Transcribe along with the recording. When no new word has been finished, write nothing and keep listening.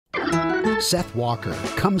Seth Walker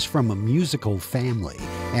comes from a musical family,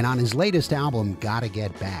 and on his latest album, Gotta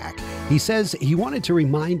Get Back, he says he wanted to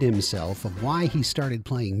remind himself of why he started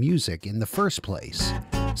playing music in the first place.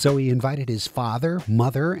 So he invited his father,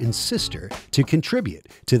 mother, and sister to contribute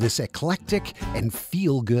to this eclectic and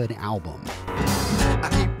feel-good album. I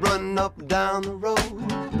keep running up and down the road,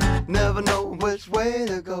 never know which way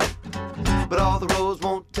to go, but all the roads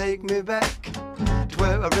won't take me back to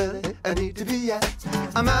where I need to be at.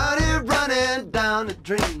 I'm out here running down a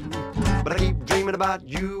dream, but I keep dreaming about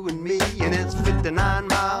you and me, and it's 59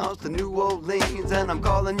 miles to New Orleans, and I'm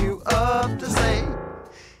calling you up to say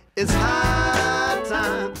it's high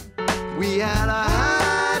time. We had a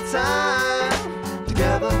high time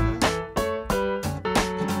together.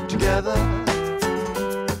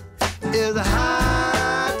 It's a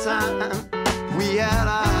high time. We had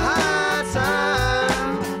a high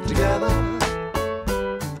time together.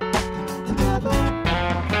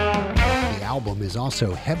 The album is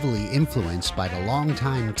also heavily influenced by the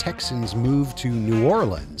longtime Texans' move to New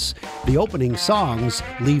Orleans. The opening songs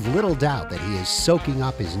leave little doubt that he is soaking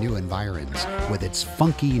up his new environs with its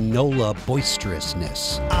funky NOLA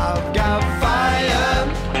boisterousness. I've got fire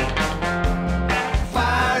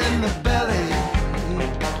in the belly.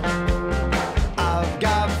 I've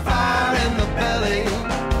got fire in the belly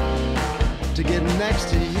to get next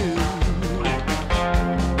to you.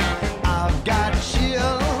 I've got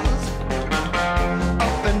chills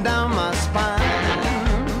up and down my spine.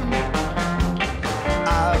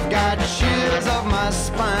 I've got chills up my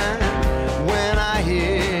spine when I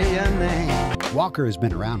hear your name. Walker has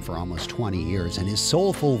been around for almost 20 years, and his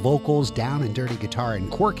soulful vocals, down and dirty guitar, and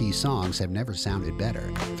quirky songs have never sounded better.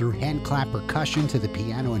 Through hand-clap percussion to the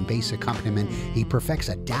piano and bass accompaniment, he perfects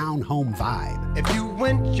a down-home vibe. If you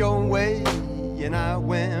went your way and I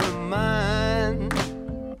went mine,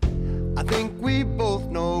 I think we both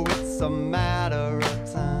know it's a matter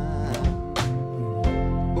of time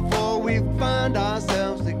before we find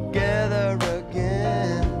ourselves together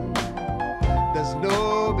again. There's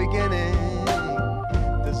no beginning,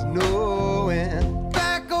 there's no end.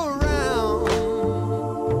 Back around,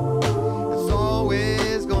 it's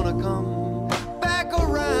always gonna come back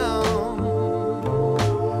around.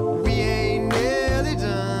 We ain't nearly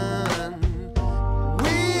done.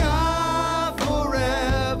 We are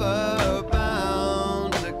forever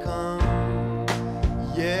bound to come.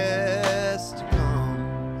 Yes, to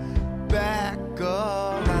come back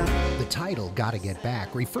around. The title, Gotta Get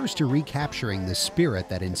Back, refers to recapturing the spirit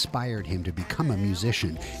that inspired him to become a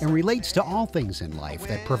musician and relates to all things in life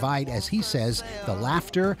that provide, as he says, the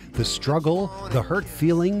laughter, the struggle, the hurt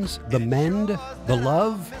feelings, the mend, the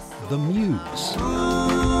love, the muse. Moving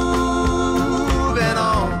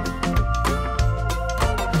on.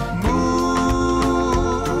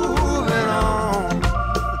 Moving on.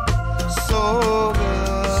 So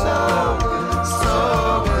good. So good.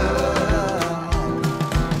 So good.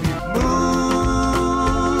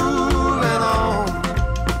 Moving on.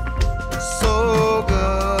 So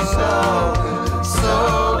good. So good.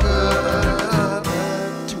 So good.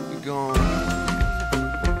 To be gone.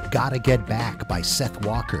 Gotta Get Back by Seth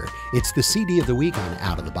Walker. It's the CD of the week on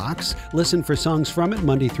Out of the Box. Listen for songs from it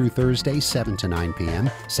Monday through Thursday, 7 to 9 p.m.,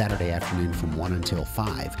 Saturday afternoon from 1 until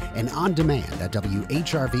 5, and on demand at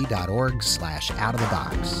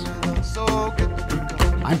whrv.org/outofthebox. So good.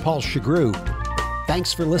 I'm Paul Chagru.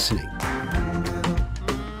 Thanks for listening.